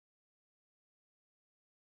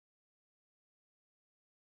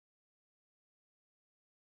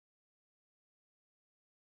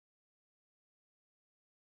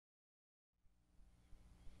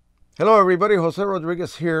Hello everybody, Jose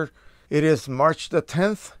Rodriguez here. It is March the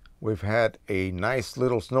 10th. We've had a nice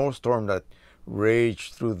little snowstorm that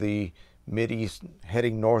raged through the Mideast,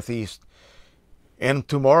 heading northeast. And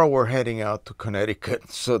tomorrow we're heading out to Connecticut,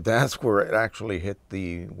 so that's where it actually hit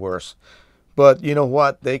the worst. But you know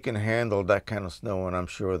what? They can handle that kind of snow, and I'm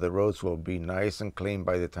sure the roads will be nice and clean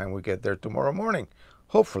by the time we get there tomorrow morning,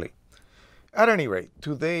 hopefully. At any rate,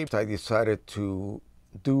 today I decided to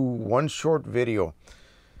do one short video.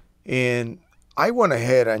 And I went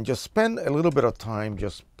ahead and just spent a little bit of time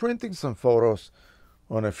just printing some photos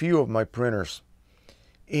on a few of my printers.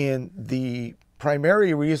 And the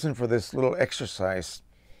primary reason for this little exercise,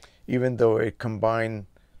 even though it combined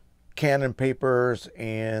Canon papers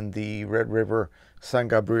and the Red River San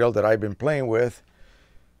Gabriel that I've been playing with,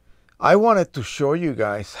 I wanted to show you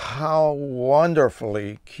guys how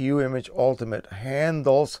wonderfully QImage Ultimate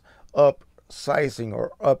handles upsizing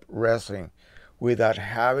or up-resing without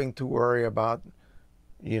having to worry about,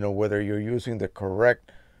 whether you're using the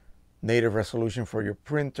correct native resolution for your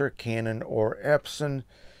printer, Canon or Epson,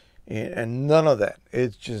 and none of that.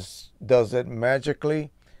 It just does it magically.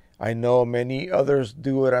 I know many others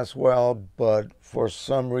do it as well, but for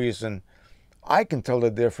some reason, I can tell the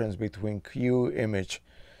difference between QImage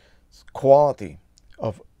quality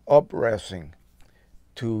of up-resing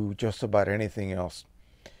to just about anything else.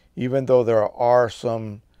 Even though there are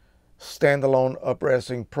some standalone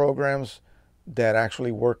up-resing programs that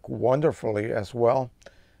actually work wonderfully as well,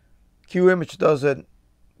 QImage does it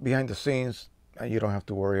behind the scenes and you don't have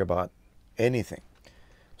to worry about anything.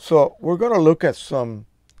 So we're going to look at some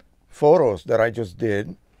photos that I just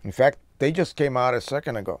did. In fact, they just came out a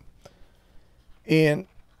second ago. And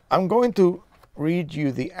I'm going to read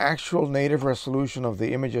you the actual native resolution of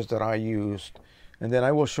the images that I used, and then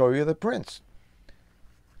I will show you the prints.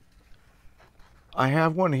 I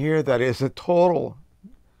have one here that is a total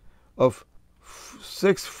of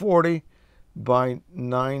 640 by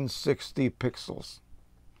 960 pixels.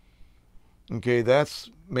 Okay,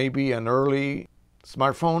 that's maybe an early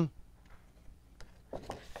smartphone.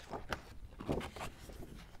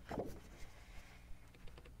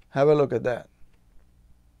 Have a look at that.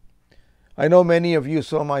 I know many of you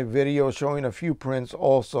saw my video showing a few prints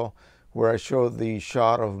also where I showed the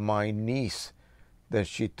shot of my niece that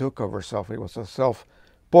she took of herself. It was a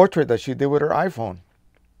self-portrait that she did with her iPhone.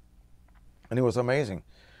 And it was amazing.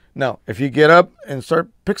 Now, if you get up and start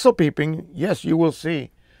pixel peeping, yes, you will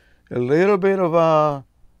see a little bit of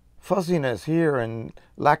fuzziness here and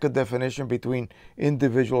lack of definition between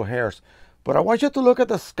individual hairs. But I want you to look at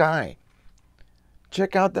the sky.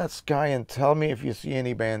 Check out that sky and tell me if you see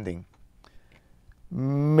any banding.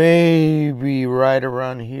 Maybe right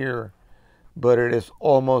around here, but it is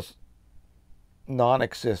almost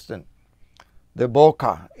non-existent. The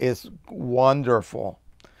bokeh is wonderful.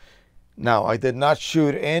 Now, I did not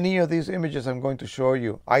shoot any of these images I'm going to show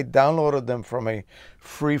you. I downloaded them from a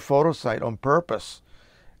free photo site on purpose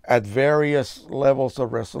at various levels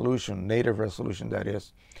of resolution, native resolution that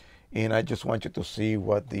is. And I just want you to see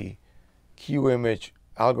what the QImage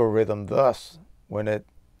algorithm does when it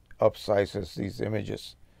upsizes these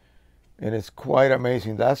images. And it's quite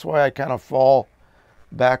amazing. That's why I kind of fall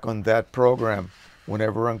back on that program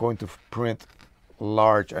whenever I'm going to print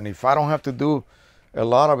large. And if I don't have to do a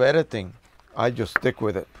lot of editing, I just stick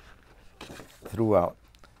with it throughout.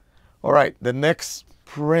 All right, the next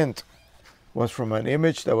print was from an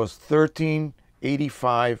image that was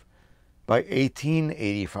 1385 by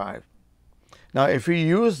 1885. Now, if you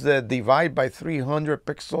use the divide by 300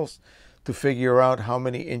 pixels to figure out how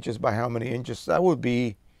many inches by how many inches, that would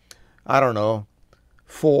be, I don't know,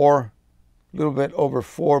 a little bit over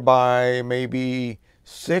 4 by maybe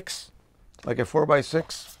 6, like a 4 by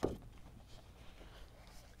 6.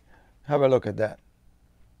 Have a look at that.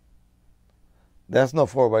 That's not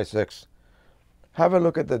 4 by 6. Have a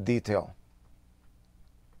look at the detail.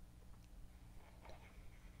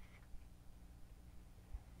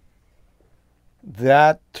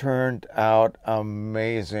 That turned out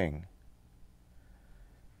amazing.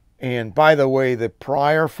 And by the way, the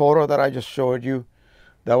prior photo that I just showed you,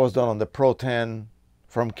 that was done on the Pro 10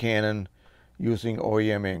 from Canon using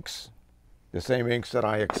OEM inks. The same inks that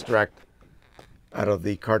I extract out of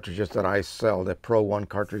the cartridges that I sell, the Pro 1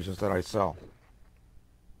 cartridges that I sell.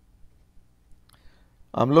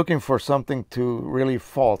 I'm looking for something to really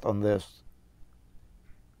fault on this,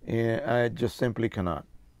 and I just simply cannot.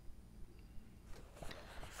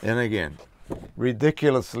 And again,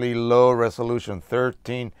 ridiculously low resolution,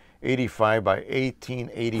 1385 by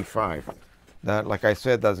 1885. That, like I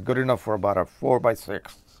said, that's good enough for about a 4 by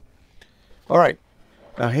 6. All right,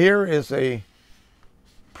 now here is a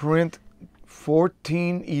print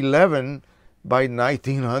 1411 by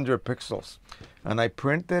 1900 pixels. And I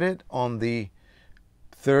printed it on the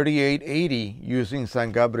 3880 using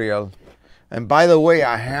San Gabriel. And by the way,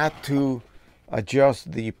 I had to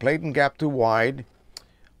adjust the plate and gap to wide.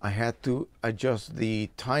 I had to adjust the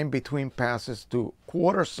time between passes to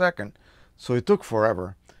 1/4 second, so it took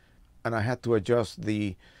forever. And I had to adjust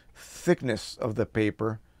the thickness of the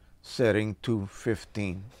paper setting to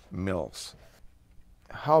 15 mils.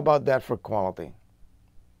 How about that for quality?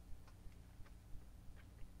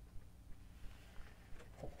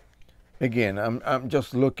 Again, I'm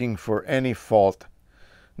just looking for any fault.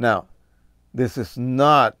 Now, this is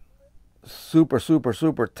not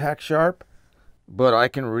super tack sharp, but I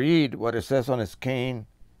can read what it says on its cane.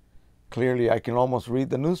 Clearly, I can almost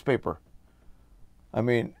read the newspaper. I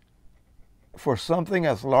mean, for something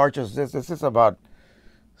as large as this is about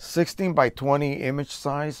 16 by 20 image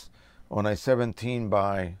size on a 17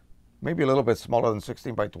 by, maybe a little bit smaller than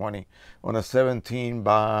 16 by 20 on a 17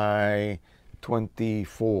 by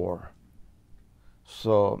 24.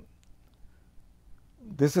 So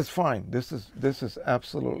this is fine. This is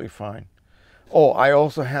absolutely fine. Oh, I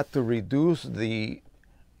also had to reduce the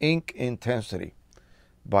ink intensity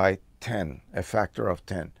by 10, a factor of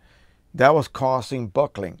 10. That was causing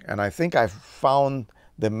buckling, and I think I found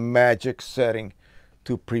the magic setting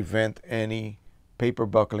to prevent any paper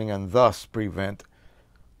buckling and thus prevent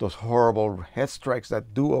those horrible head strikes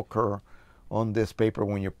that do occur on this paper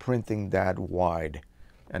when you're printing that wide,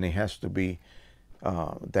 and it has to be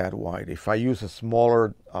that wide. If I use a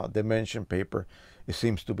smaller dimension paper, it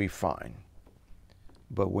seems to be fine.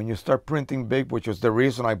 But when you start printing big, which is the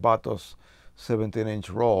reason I bought those 17-inch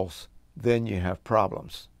rolls, then you have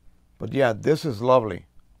problems. But yeah, this is lovely.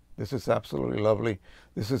 This is absolutely lovely.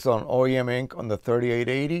 This is on OEM ink on the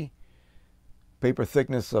 3880. Paper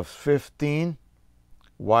thickness of 15.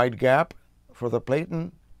 Wide gap for the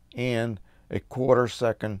platen. And a 1/4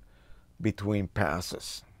 second between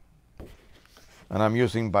passes. And I'm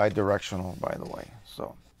using bidirectional, by the way.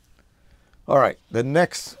 So, all right. The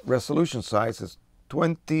next resolution size is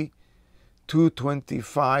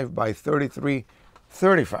 2225 by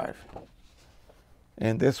 3335.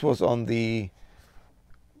 And this was on the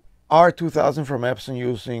R2000 from Epson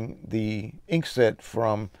using the ink set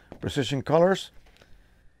from Precision Colors.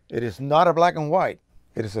 It is not a black and white.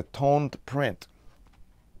 It is a toned print,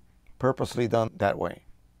 purposely done that way.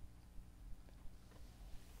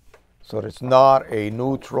 So it's not a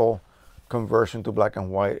neutral conversion to black and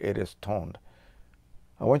white. It is toned.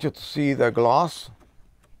 I want you to see the gloss,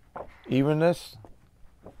 evenness,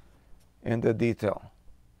 and the detail.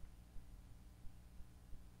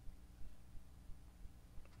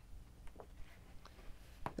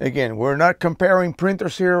 Again, we're not comparing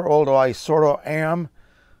printers here, although I sort of am.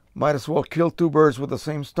 Might as well kill two birds with the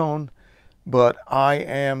same stone. But I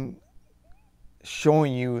am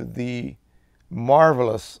showing you the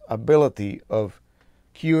marvelous ability of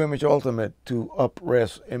QImage Ultimate to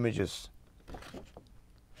up-res images.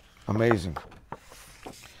 Amazing.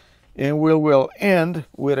 And we will end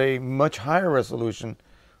with a much higher resolution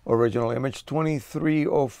original image,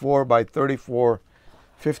 2304 by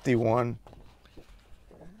 3451.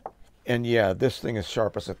 And yeah, this thing is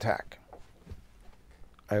sharp as a tack.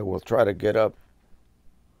 I will try to get up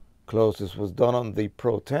close. This was done on the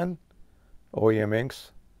Pro 10 OEM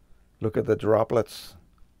inks. Look at the droplets.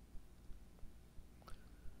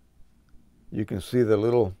 You can see the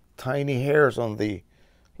little tiny hairs on the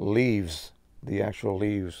leaves, the actual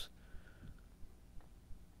leaves.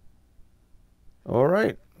 All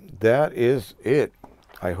right, that is it.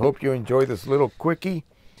 I hope you enjoyed this little quickie.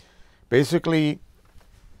 Basically,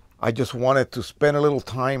 I just wanted to spend a little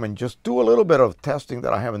time and just do a little bit of testing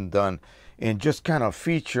that I haven't done and just kind of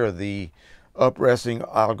feature the up-resing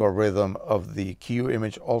algorithm of the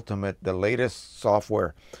QImage Ultimate, the latest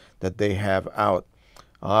software that they have out.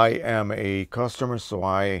 I am a customer, so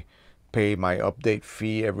I pay my update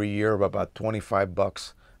fee every year of about 25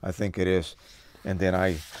 bucks, I think it is. And then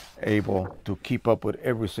I'm able to keep up with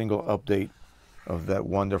every single update of that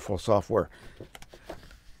wonderful software.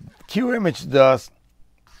 QImage does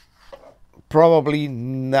probably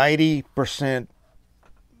 90%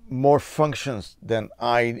 more functions than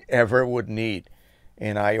I ever would need.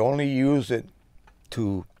 And I only use it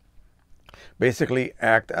to basically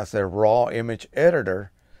act as a raw image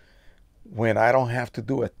editor when I don't have to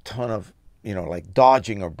do a ton of, like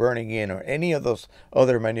dodging or burning in or any of those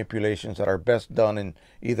other manipulations that are best done in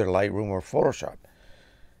either Lightroom or Photoshop.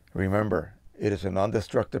 Remember, it is a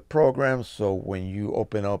non-destructive program, so when you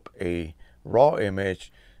open up a raw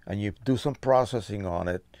image and you do some processing on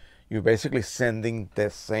it, you're basically sending the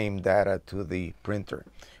same data to the printer.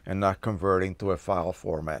 and not converting to a file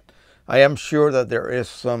format. I am sure that there is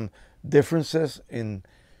some differences in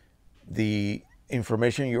the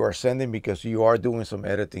information you are sending because you are doing some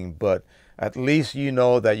editing, but at least you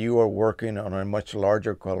know that you are working on a much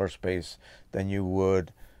larger color space than you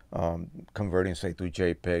would converting, say, to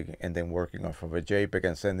JPEG and then working off of a JPEG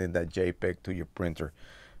and sending that JPEG to your printer.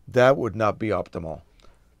 That would not be optimal.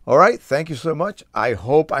 All right, thank you so much. I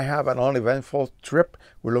hope I have an uneventful trip.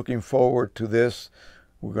 We're looking forward to this.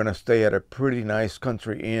 We're going to stay at a pretty nice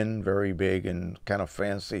country inn, very big and kind of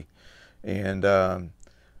fancy. And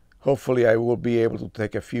hopefully I will be able to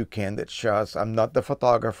take a few candid shots. I'm not the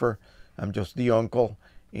photographer. I'm just the uncle.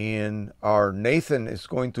 And our Nathan is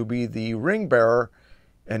going to be the ring bearer.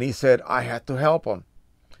 And he said I had to help him.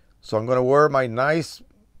 So I'm going to wear my nice,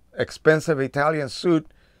 expensive Italian suit.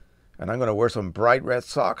 And I'm going to wear some bright red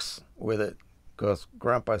socks with it because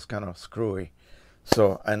Grandpa is kind of screwy.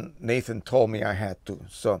 So, and Nathan told me I had to.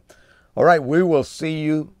 So, all right, we will see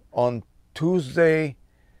you on Tuesday.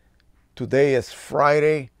 Today is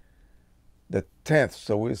Friday the 10th.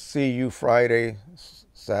 So we'll see you Friday,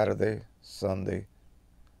 Saturday, Sunday,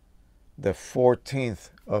 the 14th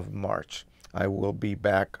of March. I will be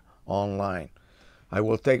back online. I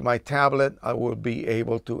will take my tablet. I will be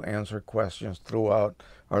able to answer questions throughout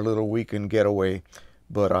our little weekend getaway,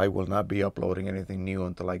 but I will not be uploading anything new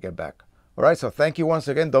until I get back. All right, so thank you once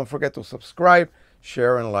again. Don't forget to subscribe,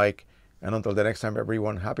 share, and like. And until the next time,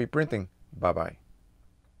 everyone, happy printing. Bye-bye.